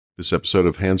This episode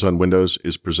of Hands on Windows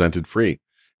is presented free.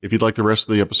 If you'd like the rest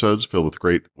of the episodes filled with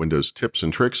great Windows tips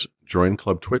and tricks, join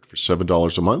Club TWiT for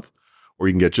 $7 a month, or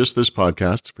you can get just this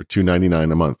podcast for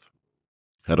 $2.99 a month.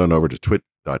 Head on over to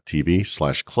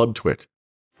twit.tv/clubtwit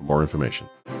for more information.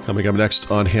 Coming up next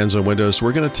on Hands on Windows,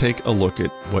 we're going to take a look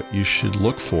at what you should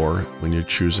look for when you're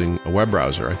choosing a web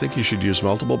browser. I think you should use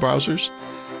multiple browsers,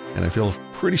 and I feel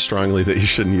pretty strongly that you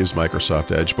shouldn't use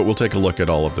Microsoft Edge, but we'll take a look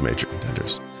at all of the major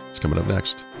contenders. It's coming up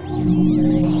next.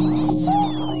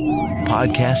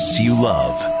 Podcasts you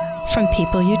love from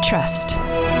people you trust.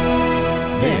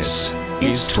 This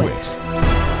is TWiT.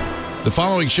 The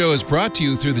following show is brought to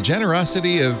you through the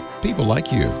generosity of people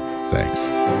like you. Thanks.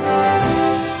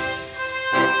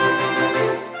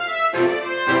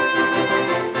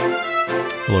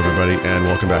 Hello, everybody, and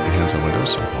welcome back to Hands on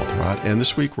Windows. I'm Paul Thurrott, and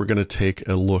this week we're going to take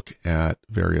a look at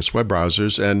various web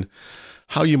browsers and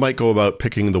how you might go about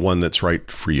picking the one that's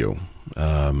right for you.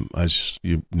 As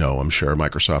you know, I'm sure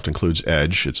Microsoft includes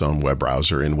Edge, its own web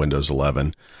browser, in Windows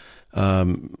 11.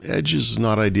 Edge is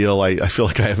not ideal. I feel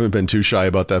like I haven't been too shy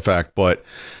about that fact, but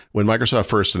when Microsoft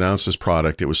first announced this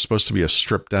product, it was supposed to be a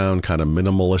stripped down, kind of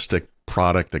minimalistic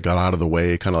product that got out of the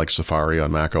way, kind of like Safari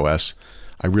on Mac OS.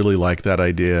 I really like that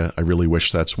idea. I really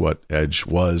wish that's what Edge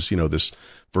was, this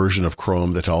version of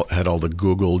Chrome that had all the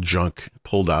Google junk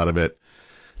pulled out of it.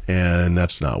 And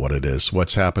that's not what it is.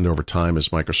 What's happened over time is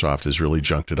Microsoft has really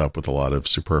junked it up with a lot of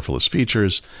superfluous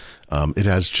features. It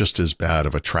has just as bad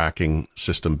of a tracking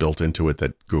system built into it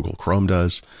that Google Chrome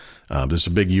does. There's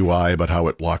a big UI about how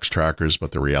it blocks trackers,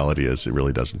 but the reality is it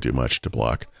really doesn't do much to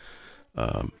block,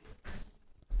 the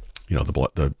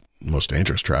most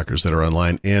dangerous trackers that are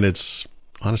online. And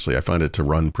honestly, I find it to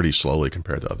run pretty slowly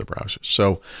compared to other browsers.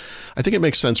 So I think it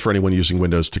makes sense for anyone using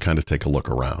Windows to kind of take a look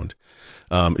around.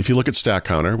 If you look at Stack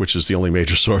Counter, which is the only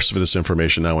major source for this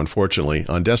information now, unfortunately,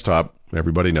 on desktop,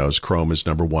 everybody knows Chrome is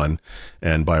number one,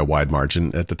 and by a wide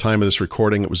margin. At the time of this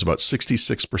recording, it was about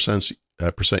 66%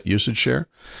 usage share.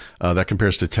 That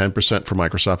compares to 10% for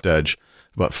Microsoft Edge,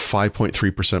 about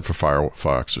 5.3% for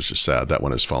Firefox, which is sad. That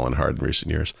one has fallen hard in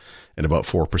recent years, and about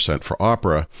 4% for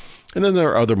Opera. And then there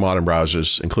are other modern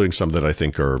browsers, including some that I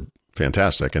think are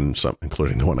fantastic, and some,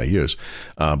 including the one I use,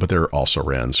 but they're also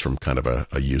RANs from kind of a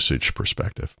usage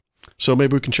perspective. So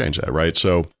maybe we can change that, right?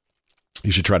 So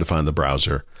you should try to find the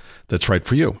browser that's right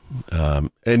for you.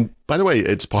 And by the way,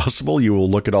 it's possible you will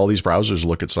look at all these browsers,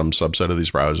 look at some subset of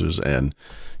these browsers, and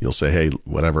you'll say, hey,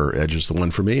 whatever, Edge is the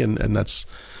one for me. And that's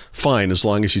fine as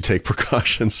long as you take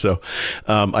precautions. So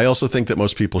I also think that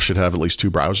most people should have at least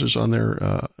two browsers on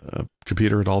their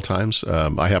computer at all times.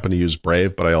 I happen to use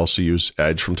Brave, but I also use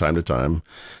Edge from time to time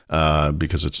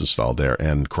because it's installed there,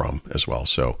 and Chrome as well.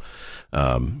 So,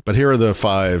 but here are the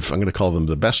five, I'm going to call them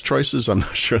the best choices. I'm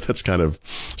not sure, that's kind of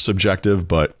subjective,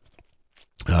 but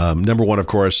number one, of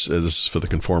course, this is for the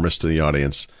conformist in the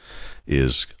audience,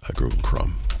 is Google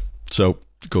Chrome. So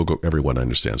Google, everyone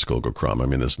understands Google Chrome. I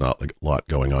mean, there's not like a lot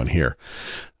going on here.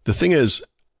 The thing is,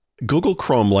 Google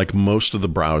Chrome, like most of the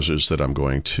browsers that I'm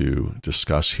going to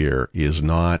discuss here, is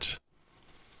not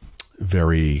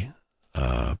very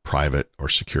private or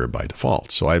secure by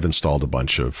default. So I've installed a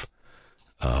bunch of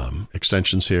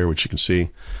extensions here, which you can see.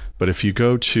 But if you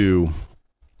go to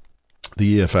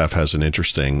the EFF, has an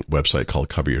interesting website called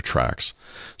Cover Your Tracks.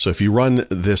 So if you run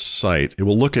this site, it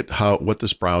will look at what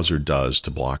this browser does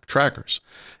to block trackers.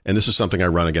 And this is something I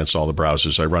run against all the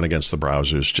browsers. I run against the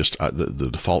browsers, just the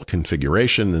default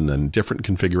configuration, and then different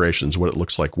configurations, what it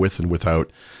looks like with and without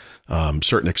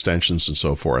certain extensions and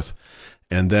so forth.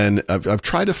 And then I've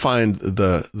tried to find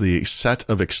the set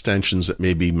of extensions that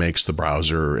maybe makes the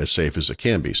browser as safe as it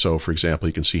can be. So for example,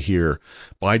 you can see here,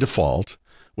 by default,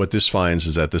 what this finds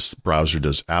is that this browser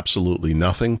does absolutely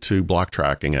nothing to block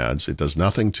tracking ads. It does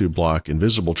nothing to block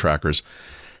invisible trackers,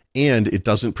 and it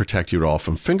doesn't protect you at all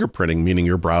from fingerprinting, meaning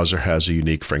your browser has a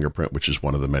unique fingerprint, which is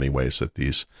one of the many ways that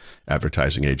these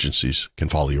advertising agencies can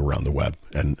follow you around the web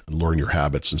and learn your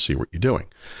habits and see what you're doing.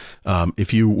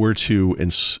 If you were to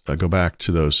go back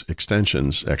to those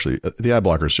extensions, actually, the ad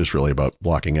blocker is just really about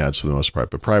blocking ads for the most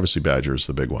part, but Privacy Badger is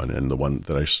the big one, and the one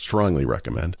that I strongly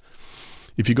recommend.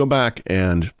 If you go back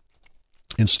and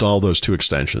install those two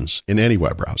extensions in any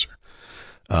web browser,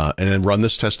 and then run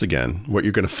this test again, what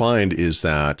you're going to find is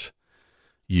that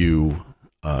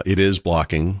it is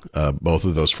blocking both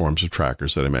of those forms of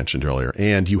trackers that I mentioned earlier,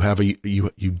 and you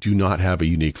do not have a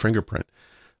unique fingerprint.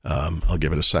 I'll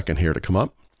give it a second here to come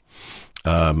up.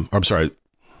 I'm sorry,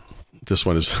 this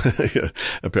one is.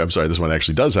 I'm sorry, this one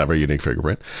actually does have a unique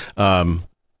fingerprint.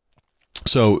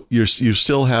 So you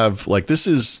still have, like, this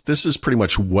is pretty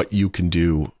much what you can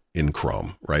do in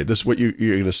Chrome, right? This, what you're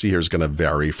going to see here is going to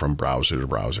vary from browser to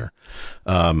browser.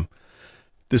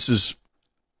 This is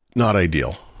not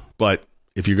ideal, but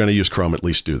if you're going to use Chrome, at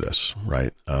least do this,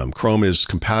 right? Chrome is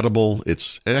compatible.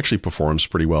 It actually performs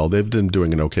pretty well. They've been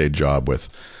doing an okay job with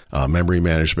memory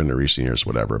management in recent years,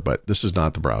 whatever, but this is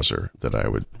not the browser that I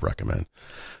would recommend.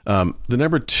 The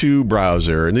number 2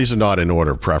 browser, and these are not in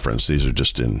order of preference, these are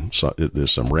just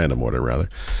there's some random order rather,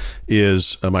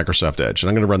 is a Microsoft Edge. And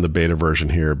I'm going to run the beta version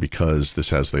here because this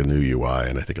has the new UI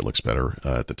and I think it looks better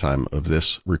at the time of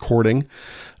this recording.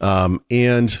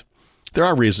 And there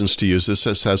are reasons to use this.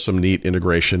 This has some neat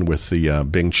integration with the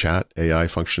Bing Chat AI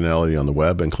functionality on the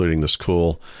web, including this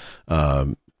cool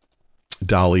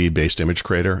DALL-E-based image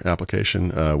creator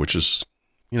application, which is,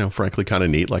 frankly, kind of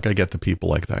neat. Like, I get the people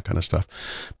like that kind of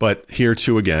stuff. But here,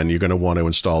 too, again, you're going to want to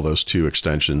install those 2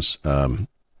 extensions.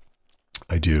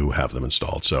 I do have them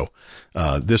installed. So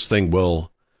this thing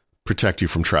will protect you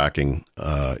from tracking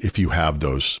if you have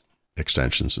those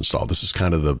extensions installed. This is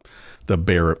kind of the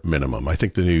bare minimum. I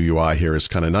think the new UI here is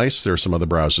kind of nice. There are some other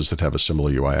browsers that have a similar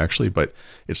UI actually, but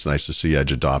it's nice to see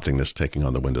Edge adopting this, taking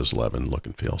on the Windows 11 look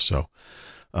and feel. So,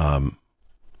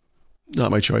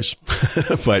 not my choice,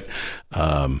 but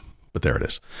there it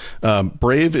is.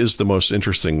 Brave is the most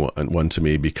interesting one to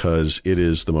me because it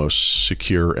is the most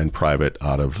secure and private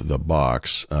out of the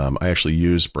box. I actually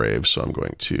use Brave, so I'm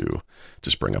going to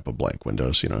just bring up a blank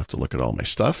window so you don't have to look at all my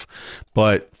stuff.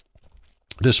 But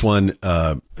this one,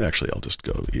 actually, I'll just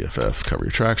go EFF, cover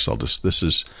your tracks.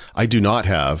 I do not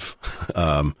have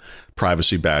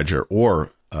Privacy Badger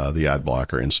or the ad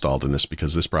blocker installed in this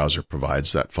because this browser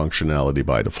provides that functionality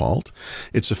by default.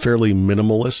 It's a fairly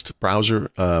minimalist browser.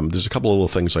 There's a couple of little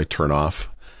things I turn off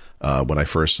when I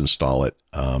first install it,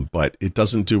 but it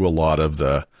doesn't do a lot of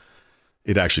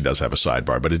it actually does have a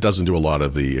sidebar, but it doesn't do a lot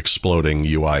of the exploding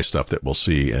UI stuff that we'll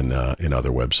see in other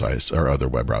websites or other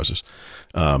web browsers.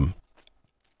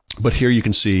 But here you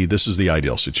can see this is the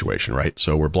ideal situation, right?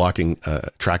 So we're blocking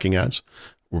tracking ads,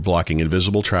 we're blocking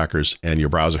invisible trackers, and your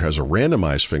browser has a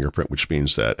randomized fingerprint, which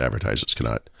means that advertisers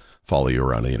cannot follow you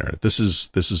around the internet. This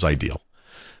is ideal.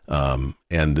 And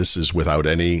this is without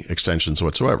any extensions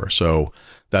whatsoever. So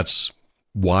that's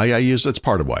why I use it. That's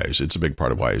part of why I use it. It's a big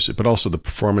part of why I use it. But also the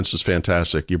performance is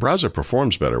fantastic. Your browser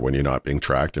performs better when you're not being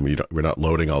tracked and we're not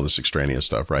loading all this extraneous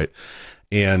stuff, right?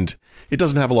 And it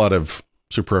doesn't have a lot of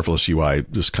superfluous UI,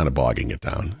 just kind of bogging it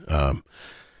down.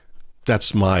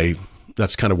 That's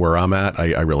kind of where I'm at.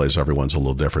 I realize everyone's a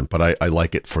little different, but I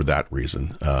like it for that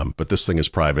reason. But this thing is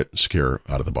private, secure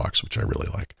out of the box, which I really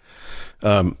like.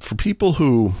 For people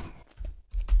who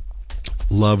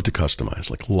love to customize,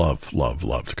 like love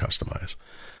to customize,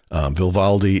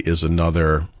 Vivaldi is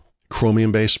another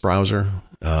Chromium-based browser.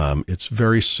 It's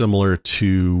very similar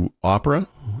to Opera,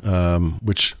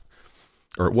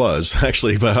 or it was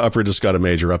actually, but Opera just got a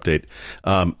major update.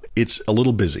 It's a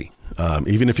little busy.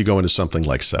 Even if you go into something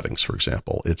like settings, for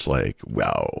example, it's like,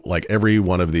 wow, like every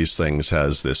one of these things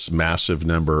has this massive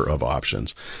number of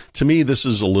options. To me, this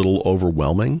is a little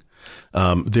overwhelming.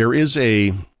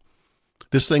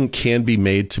 This thing can be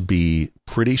made to be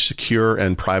pretty secure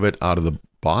and private out of the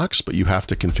box, but you have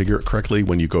to configure it correctly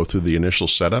when you go through the initial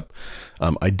setup.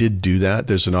 I did do that.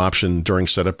 There's an option during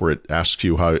setup where it asks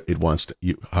you how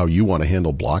you want to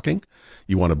handle blocking.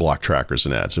 You want to block trackers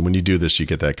and ads. And when you do this, you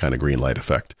get that kind of green light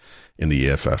effect in the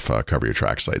EFF cover your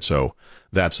track site. So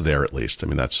that's there at least. I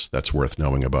mean, that's worth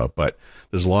knowing about, but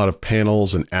there's a lot of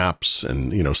panels and apps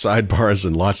and, sidebars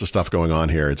and lots of stuff going on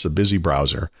here. It's a busy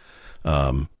browser.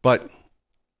 But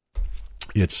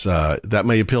it's that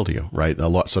may appeal to you, right?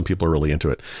 Some people are really into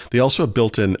it. They also have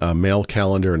built-in mail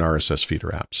calendar and RSS feeder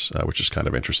apps, which is kind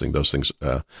of interesting. Those things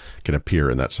can appear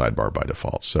in that sidebar by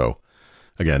default. So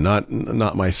again, not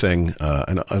my thing.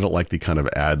 I don't like the kind of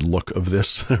ad look of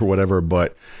this or whatever,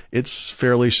 but it's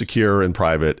fairly secure and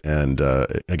private. And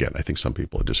again, I think some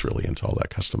people are just really into all that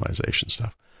customization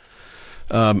stuff.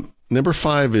 Number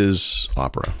 5 is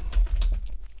Opera.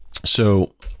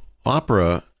 So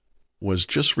Opera was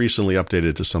just recently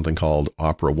updated to something called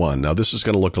Opera One. Now, this is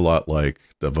going to look a lot like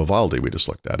the Vivaldi we just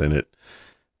looked at, and it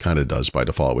kind of does by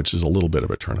default, which is a little bit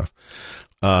of a turnoff.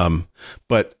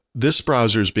 But this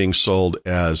browser is being sold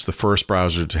as the first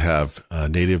browser to have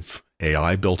native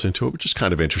AI built into it, which is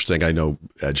kind of interesting. I know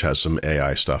Edge has some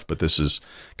AI stuff, but this is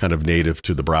kind of native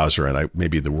to the browser, and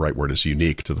maybe the right word is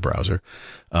unique to the browser.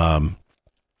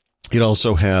 It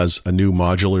also has a new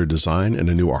modular design and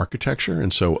a new architecture.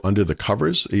 And so under the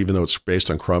covers, even though it's based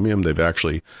on Chromium, they've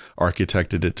actually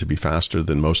architected it to be faster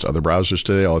than most other browsers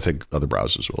today. I think other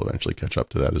browsers will eventually catch up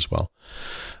to that as well.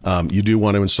 You do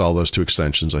want to install those two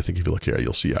extensions. I think if you look here,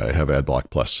 you'll see I have AdBlock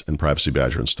Plus and Privacy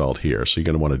Badger installed here. So you're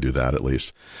going to want to do that at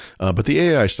least. But the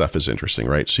AI stuff is interesting,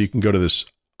 right? So you can go to this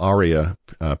ARIA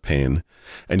pane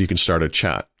and you can start a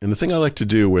chat. And the thing I like to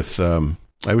do with...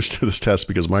 I always do this test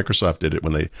because Microsoft did it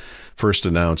when they first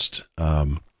announced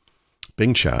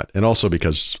Bing Chat, and also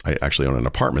because I actually own an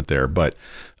apartment there. But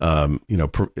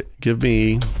give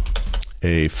me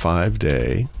a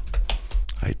 5-day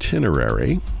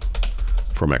itinerary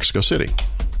for Mexico City.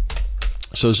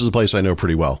 So this is a place I know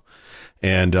pretty well,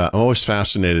 and I'm always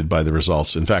fascinated by the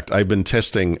results. In fact, I've been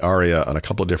testing ARIA on a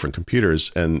couple of different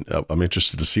computers, and I'm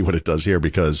interested to see what it does here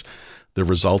because the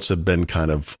results have been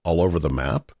kind of all over the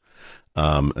map.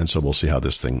 And so we'll see how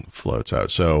this thing floats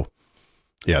out. So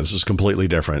yeah, this is completely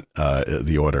different,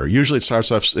 the order. Usually it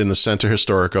starts off in the Center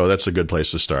Historico. That's a good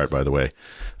place to start, by the way.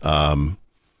 And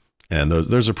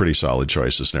those are pretty solid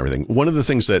choices and everything. One of the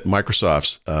things that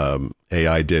Microsoft's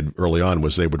AI did early on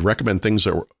was they would recommend things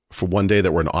that were for one day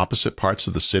that were in opposite parts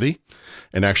of the city.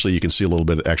 And actually, you can see a little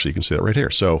bit. Actually, you can see that right here.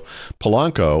 So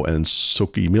Polanco and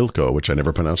Xochimilco, which I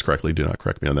never pronounced correctly, do not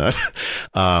correct me on that,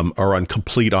 are on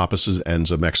complete opposite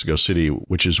ends of Mexico City,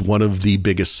 which is one of the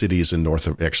biggest cities in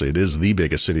Actually, it is the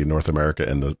biggest city in North America,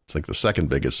 and it's like the second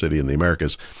biggest city in the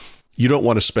Americas. You don't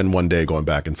want to spend one day going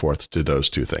back and forth to those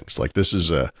two things. Like this is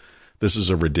a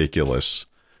ridiculous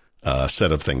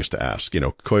set of things to ask.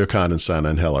 Coyoacan and San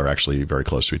Angel are actually very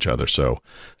close to each other, so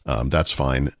that's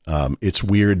fine. It's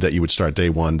weird that you would start day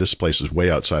one. This place is way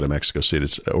outside of Mexico City.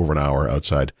 It's over an hour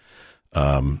outside.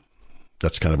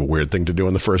 That's kind of a weird thing to do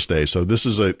on the first day. So this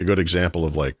is a good example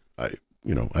of I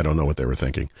don't know what they were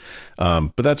thinking.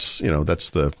 But that's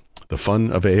the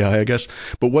fun of AI, I guess.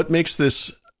 But what makes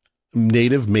this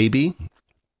native maybe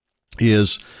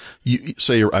is you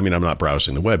say I'm not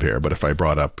browsing the web here, but if I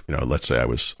brought up, let's say I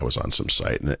was on some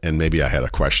site and maybe I had a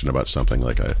question about something,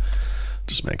 like I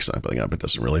just make something up. It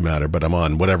doesn't really matter, but I'm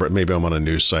on whatever, maybe I'm on a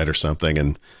news site or something.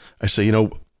 And I say,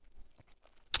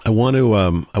 I want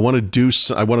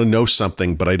to know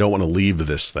something, but I don't want to leave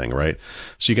this thing. Right.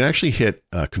 So you can actually hit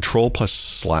Control+/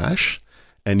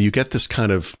 and you get this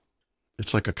kind of,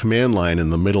 it's like a command line in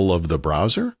the middle of the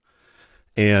browser.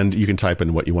 And you can type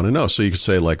in what you want to know. So you could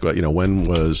say when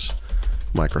was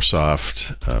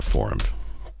Microsoft formed?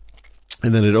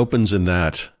 And then it opens in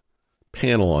that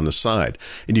panel on the side.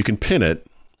 And you can pin it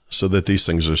so that these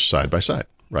things are side by side,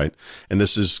 right? And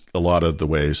this is a lot of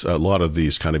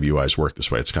these kind of UIs work this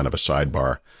way. It's kind of a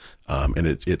sidebar. And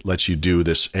it lets you do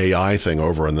this AI thing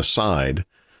over on the side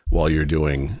while you're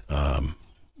doing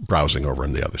browsing over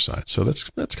on the other side. So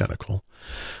that's kind of cool.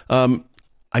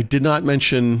 I did not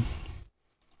mention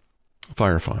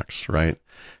Firefox, right?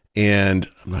 And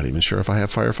I'm not even sure if I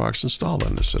have Firefox installed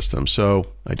on the system. So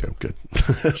I do. Good.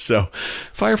 So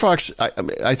Firefox,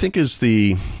 I think it's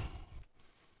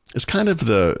kind of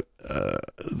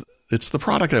it's the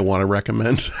product I want to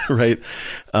recommend, right?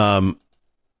 The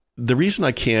reason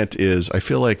I can't is I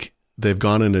feel like they've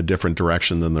gone in a different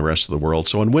direction than the rest of the world.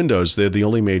 So on Windows, they're the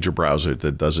only major browser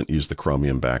that doesn't use the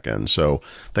Chromium backend. So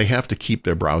they have to keep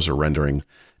their browser rendering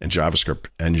and JavaScript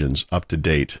engines up to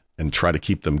date and try to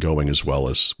keep them going as well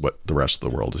as what the rest of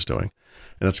the world is doing.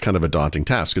 And that's kind of a daunting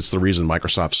task. It's the reason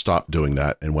Microsoft stopped doing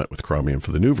that and went with Chromium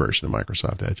for the new version of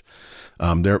Microsoft Edge.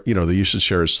 The usage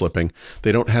share is slipping.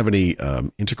 They don't have any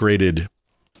integrated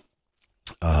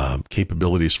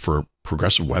capabilities for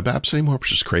progressive web apps anymore,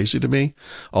 which is crazy to me.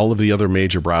 All of the other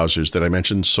major browsers that I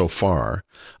mentioned so far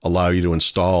allow you to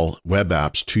install web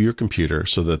apps to your computer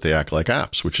so that they act like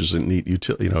apps, which is a neat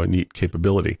a neat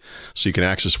capability. So you can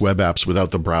access web apps without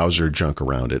the browser junk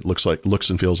around it. Looks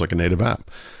and feels like a native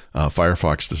app.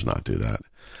 Firefox does not do that.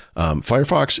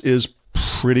 Firefox is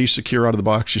pretty secure out of the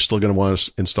box. You're still going to want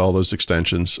to install those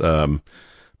extensions.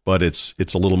 But it's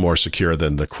a little more secure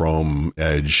than the Chrome,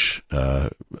 Edge,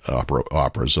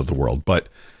 Operas of the world. But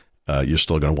you're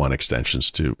still going to want extensions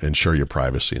to ensure your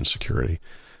privacy and security.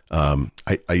 I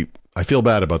feel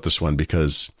bad about this one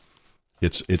because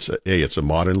it's a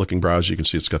modern looking browser. You can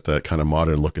see it's got that kind of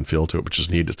modern look and feel to it, which is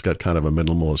neat. It's got kind of a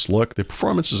minimalist look. The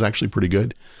performance is actually pretty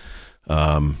good.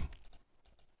 I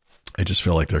just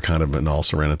feel like they're kind of an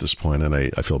also-ran at this point, and I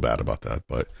feel bad about that,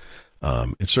 but.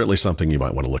 It's certainly something you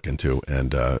might want to look into,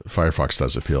 and Firefox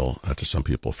does appeal to some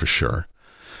people for sure.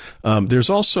 There's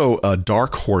also a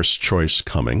dark horse choice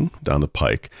coming down the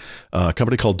pike, a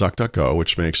company called DuckDuckGo,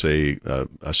 which makes a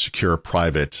secure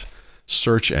private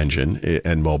search engine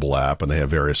and mobile app, and they have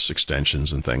various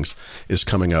extensions and things, is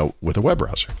coming out with a web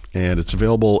browser. And it's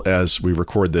available as we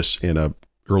record this in a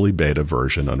early beta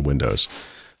version on Windows.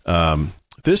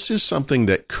 This is something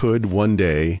that could one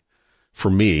day, for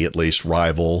me at least,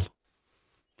 rival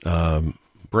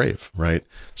Brave, right?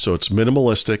 So it's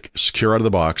minimalistic, secure out of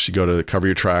the box. You go to cover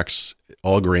your tracks,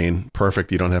 all green, perfect.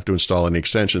 You don't have to install any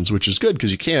extensions, which is good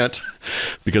because you can't,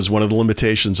 because one of the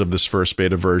limitations of this first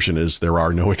beta version is there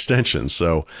are no extensions.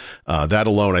 So that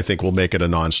alone, I think, will make it a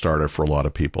non-starter for a lot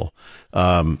of people.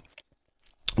 One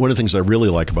of the things I really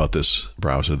like about this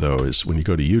browser, though, is when you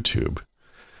go to YouTube,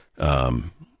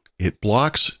 it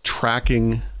blocks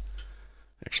tracking.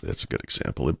 Actually, that's a good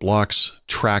example. It blocks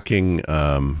tracking.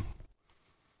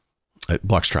 It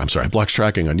blocks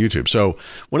tracking on YouTube. So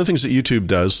one of the things that YouTube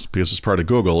does, because it's part of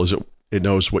Google, is it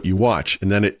knows what you watch, and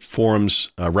then it forms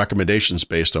recommendations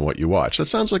based on what you watch. That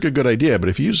sounds like a good idea, but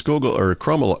if you use Google or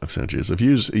Chrome a lot, if you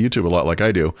use YouTube a lot like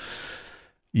I do,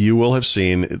 you will have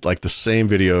seen like the same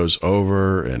videos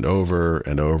over and over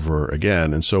and over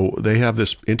again. And so they have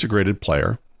this integrated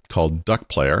player called Duck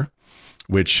Player,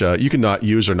 which you can not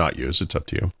use or not use. It's up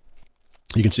to you.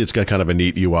 You can see it's got kind of a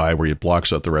neat UI where it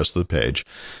blocks out the rest of the page.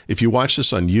 If you watch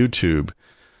this on YouTube,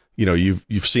 you know,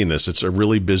 you've seen this. It's a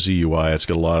really busy UI. It's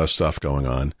got a lot of stuff going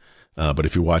on. But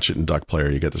if you watch it in Duck Player,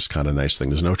 you get this kind of nice thing.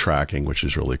 There's no tracking, which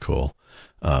is really cool.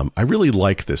 I really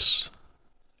like this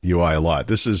UI a lot.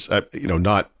 This is,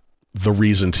 not the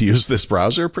reason to use this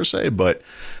browser per se, but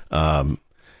I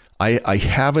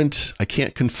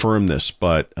can't confirm this,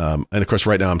 but, and of course,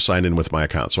 right now I'm signed in with my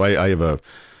account. So I have a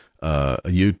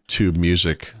YouTube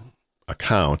Music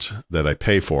account that I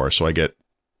pay for, so I get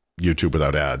YouTube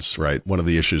without ads, right? One of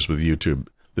the issues with YouTube,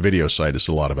 the video site, is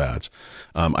a lot of ads.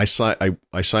 I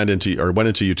signed into, or went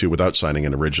into YouTube without signing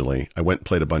in originally. I went and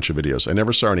played a bunch of videos. I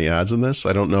never saw any ads in this.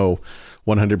 I don't know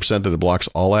 100% that it blocks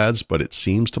all ads, but it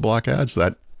seems to block ads.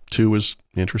 That too is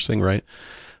interesting, right?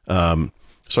 So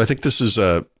I think this is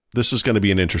going to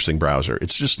be an interesting browser.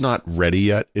 It's just not ready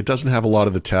yet. It doesn't have a lot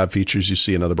of the tab features you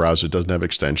see in other browsers. It doesn't have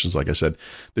extensions. Like I said,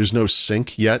 there's no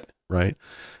sync yet, right?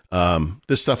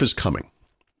 This stuff is coming.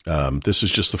 This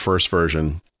is just the first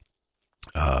version.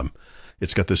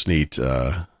 It's got this neat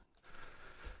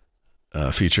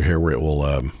feature here where it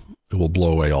will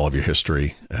blow away all of your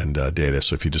history and data.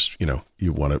 So if you just,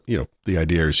 you want to, the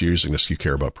idea is you're using this, you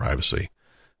care about privacy.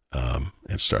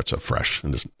 It starts up fresh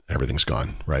and everything's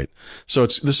gone, right? So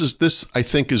this I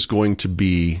think is going to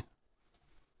be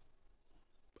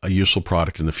a useful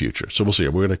product in the future. So we'll see.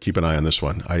 We're going to keep an eye on this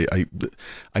one. I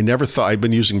never thought, I've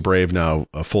been using Brave now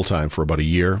full time for about a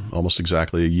year, almost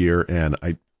exactly a year, and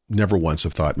I never once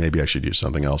have thought maybe I should use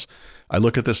something else. I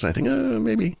look at this and I think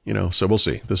maybe, so we'll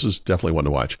see. This is definitely one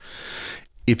to watch.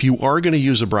 If you are going to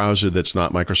use a browser that's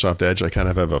not Microsoft Edge, I kind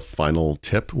of have a final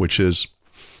tip, which is,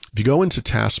 if you go into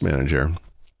Task Manager,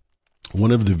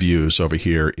 one of the views over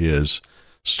here is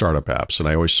startup apps. And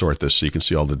I always sort this so you can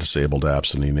see all the disabled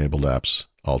apps and the enabled apps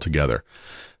all together.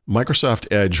 Microsoft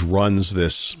Edge runs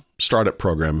this startup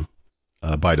program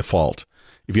by default.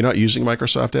 If you're not using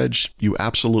Microsoft Edge, you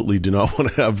absolutely do not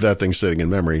want to have that thing sitting in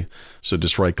memory. So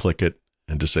just right click it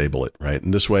and disable it, right?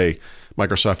 And this way,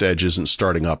 Microsoft Edge isn't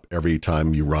starting up every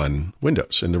time you run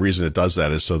Windows. And the reason it does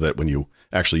that is so that when you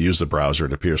actually use the browser,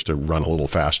 it appears to run a little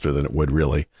faster than it would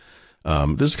really.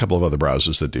 There's a couple of other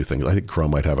browsers that do things. I think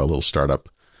Chrome might have a little startup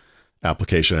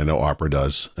application. I know Opera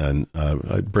does, and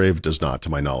Brave does not, to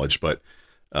my knowledge, but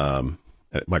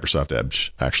Microsoft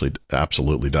Edge actually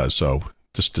absolutely does. So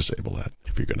just disable that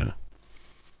if you're going to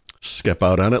skip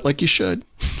out on it like you should,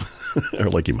 or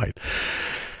like you might.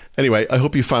 Anyway, I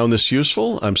hope you found this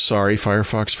useful. I'm sorry,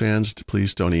 Firefox fans.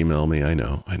 Please don't email me. I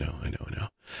know.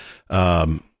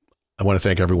 I want to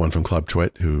thank everyone from Club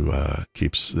TWiT who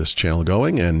keeps this channel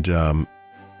going, and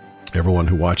everyone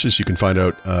who watches. You can find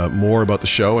out more about the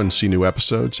show and see new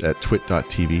episodes at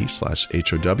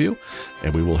twit.tv/HOW,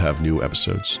 and we will have new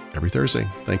episodes every Thursday.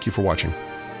 Thank you for watching.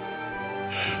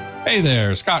 Hey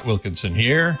there, Scott Wilkinson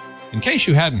here. In case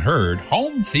you hadn't heard,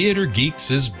 Home Theater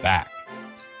Geeks is back.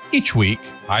 Each week,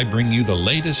 I bring you the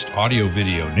latest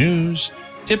audio-video news,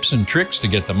 tips and tricks to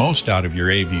get the most out of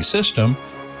your AV system,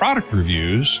 product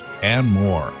reviews, and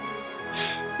more.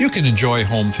 You can enjoy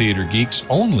Home Theater Geeks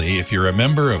only if you're a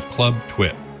member of Club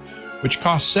TWiT, which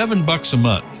costs $7 a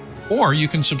month, or you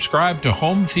can subscribe to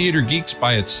Home Theater Geeks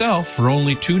by itself for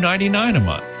only $2.99 a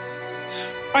month.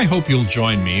 I hope you'll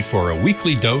join me for a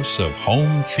weekly dose of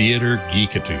Home Theater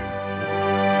Geekitude.